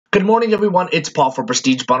Good morning, everyone. It's Paul for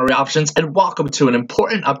Prestige Binary Options, and welcome to an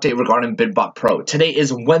important update regarding BinBot Pro. Today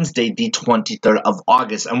is Wednesday, the 23rd of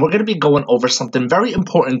August, and we're going to be going over something very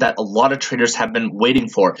important that a lot of traders have been waiting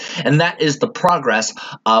for, and that is the progress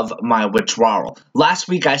of my withdrawal. Last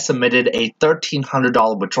week, I submitted a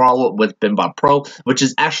 $1,300 withdrawal with BinBot Pro, which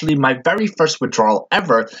is actually my very first withdrawal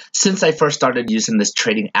ever since I first started using this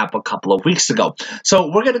trading app a couple of weeks ago.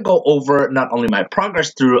 So we're going to go over not only my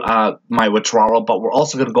progress through my withdrawal, but we're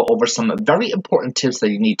also going to go over some very important tips that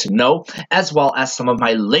you need to know, as well as some of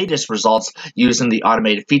my latest results using the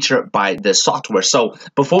automated feature by this software. So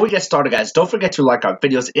before we get started, guys, don't forget to like our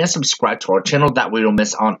videos and subscribe to our channel. That way you don't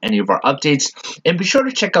miss on any of our updates. And be sure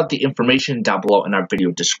to check out the information down below in our video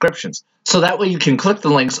descriptions. So that way you can click the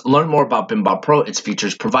links, learn more about BinBot Pro, its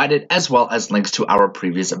features provided, as well as links to our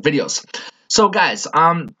previous videos. So guys,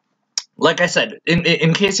 like I said,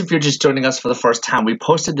 in case if you're just joining us for the first time, we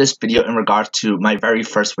posted this video in regards to my very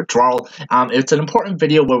first withdrawal. It's an important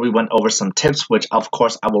video where we went over some tips, which of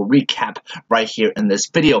course I will recap right here in this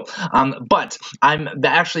video. But I'm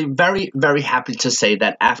actually very, very happy to say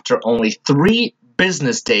that after only 3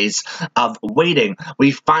 business days of waiting,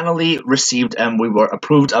 we finally received and we were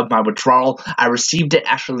approved of my withdrawal. I received it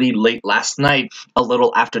actually late last night, a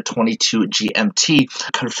little after 22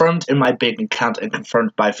 GMT, confirmed in my bank account and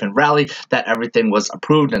confirmed by FinRally that everything was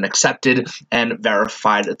approved and accepted and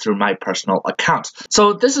verified through my personal account.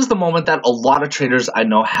 So this is the moment that a lot of traders I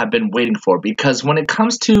know have been waiting for, because when it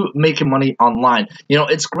comes to making money online, you know,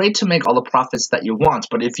 it's great to make all the profits that you want,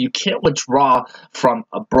 but if you can't withdraw from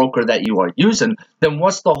a broker that you are using, then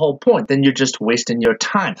what's the whole point? Then you're just wasting your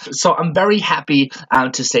time. So I'm very happy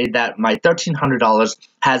to say that my $1,300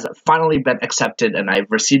 has finally been accepted and I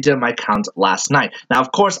received it in my account last night. Now,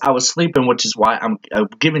 of course, I was sleeping, which is why I'm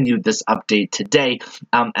giving you this update today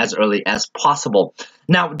as early as possible.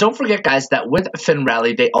 Now, don't forget, guys, that with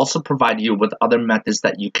FinRally, they also provide you with other methods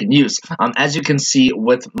that you can use. As you can see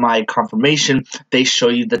with my confirmation, they show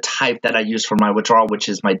you the type that I use for my withdrawal, which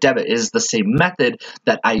is my debit. It is the same method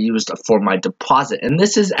that I used for my deposit. And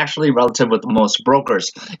this is actually relative with most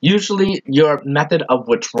brokers. Usually, your method of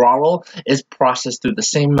withdrawal is processed through the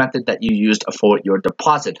same method that you used for your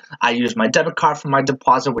deposit. I use my debit card for my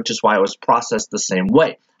deposit, which is why it was processed the same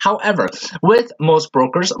way. However, with most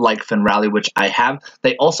brokers like FinRally, which I have,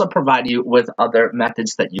 they also provide you with other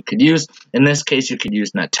methods that you could use. In this case, you could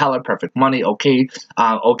use NetTeller, Perfect Money, OKPay,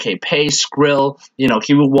 Skrill,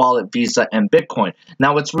 Kiwi Wallet, Visa, and Bitcoin.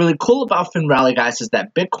 Now, what's really cool about FinRally, guys, is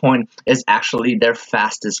that Bitcoin is actually their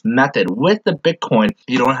fastest method. With the Bitcoin,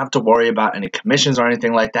 you don't have to worry about any commissions or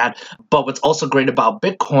anything like that. But what's also great about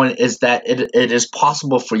Bitcoin is that it is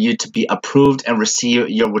possible for you to be approved and receive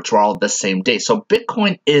your withdrawal the same day. So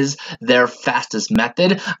Bitcoin is their fastest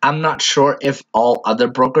method. I'm not sure if all other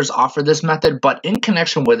brokers offer this method, but in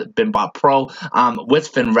connection with BinBot Pro,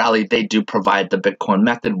 with FinRally, they do provide the Bitcoin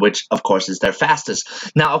method, which of course is their fastest.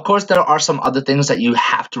 Now, of course, there are some other things that you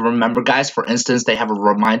have to remember, guys. For instance, they have a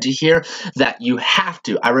reminder here that you have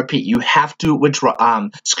to, I repeat, you have to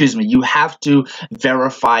you have to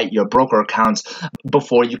verify your broker accounts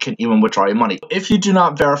before you can even withdraw your money. If you do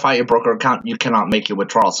not verify your broker account, you cannot make your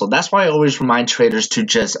withdrawal. So that's why I always remind traders to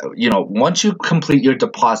just, once you complete your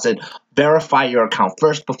deposit, verify your account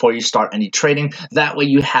first before you start any trading. That way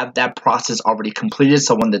you have that process already completed,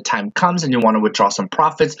 so when the time comes and you want to withdraw some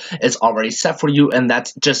profits, it's already set for you, and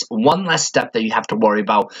that's just one less step that you have to worry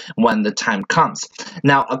about when the time comes.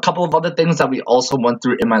 Now, a couple of other things that we also went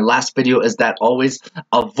through in my last video is that always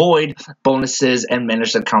avoid bonuses and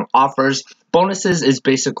managed account offers. Bonuses is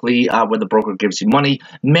basically where the broker gives you money.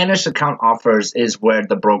 Managed account offers is where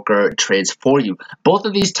the broker trades for you. Both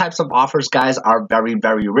of these types of offers, guys, are very,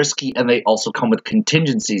 very risky, and they also come with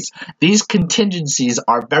contingencies. These contingencies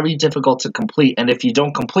are very difficult to complete, and if you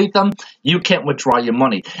don't complete them, you can't withdraw your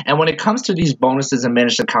money. And when it comes to these bonuses and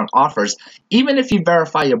managed account offers, even if you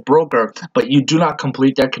verify your broker, but you do not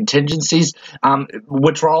complete their contingencies,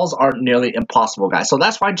 withdrawals are nearly impossible, guys. So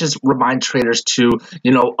that's why I just remind traders to,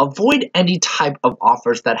 avoid any type of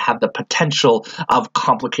offers that have the potential of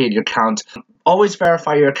complicating your account. Always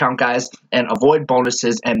verify your account, guys, and avoid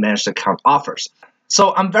bonuses and managed account offers.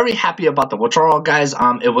 So I'm very happy about the withdrawal, guys.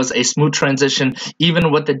 It was a smooth transition,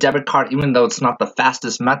 even with the debit card, even though it's not the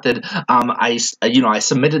fastest method. I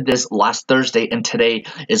submitted this last Thursday, and today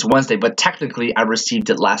is Wednesday, but technically I received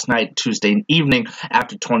it last night, Tuesday evening,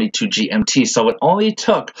 after 22 GMT. So it only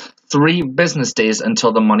took 3 business days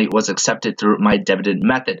until the money was accepted through my debited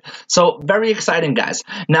method. So very exciting, guys.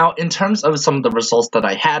 Now, in terms of some of the results that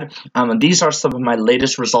I had, these are some of my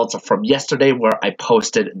latest results from yesterday where I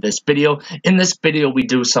posted this video. In this video, we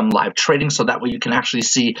do some live trading, so that way you can actually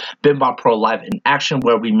see BinBot Pro live in action,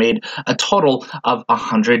 where we made a total of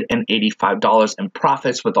 $185 in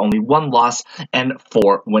profits with only 1 loss and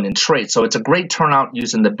 4 winning trades. So it's a great turnout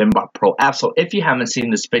using the BinBot Pro app. So if you haven't seen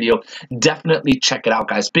this video, definitely check it out,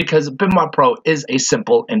 guys, because BinBot Pro is a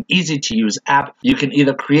simple and easy to use app. You can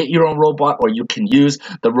either create your own robot or you can use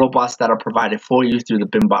the robots that are provided for you through the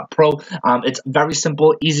BinBot Pro. It's very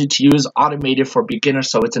simple, easy to use, automated for beginners,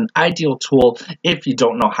 so it's an ideal tool if you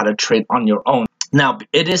don't know how to trade on your own. Now,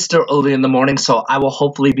 it is still early in the morning, so I will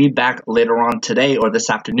hopefully be back later on today or this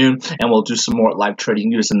afternoon, and we'll do some more live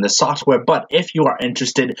trading using this software. But if you are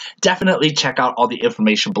interested, definitely check out all the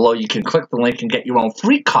information below. You can click the link and get your own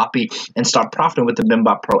free copy and start profiting with the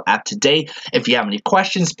BinBot Pro app today. If you have any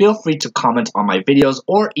questions, feel free to comment on my videos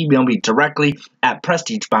or email me directly at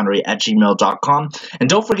prestigeboundary@gmail.com. And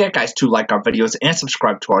don't forget, guys, to like our videos and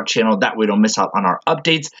subscribe to our channel. That way you don't miss out on our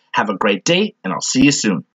updates. Have a great day, and I'll see you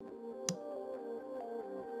soon.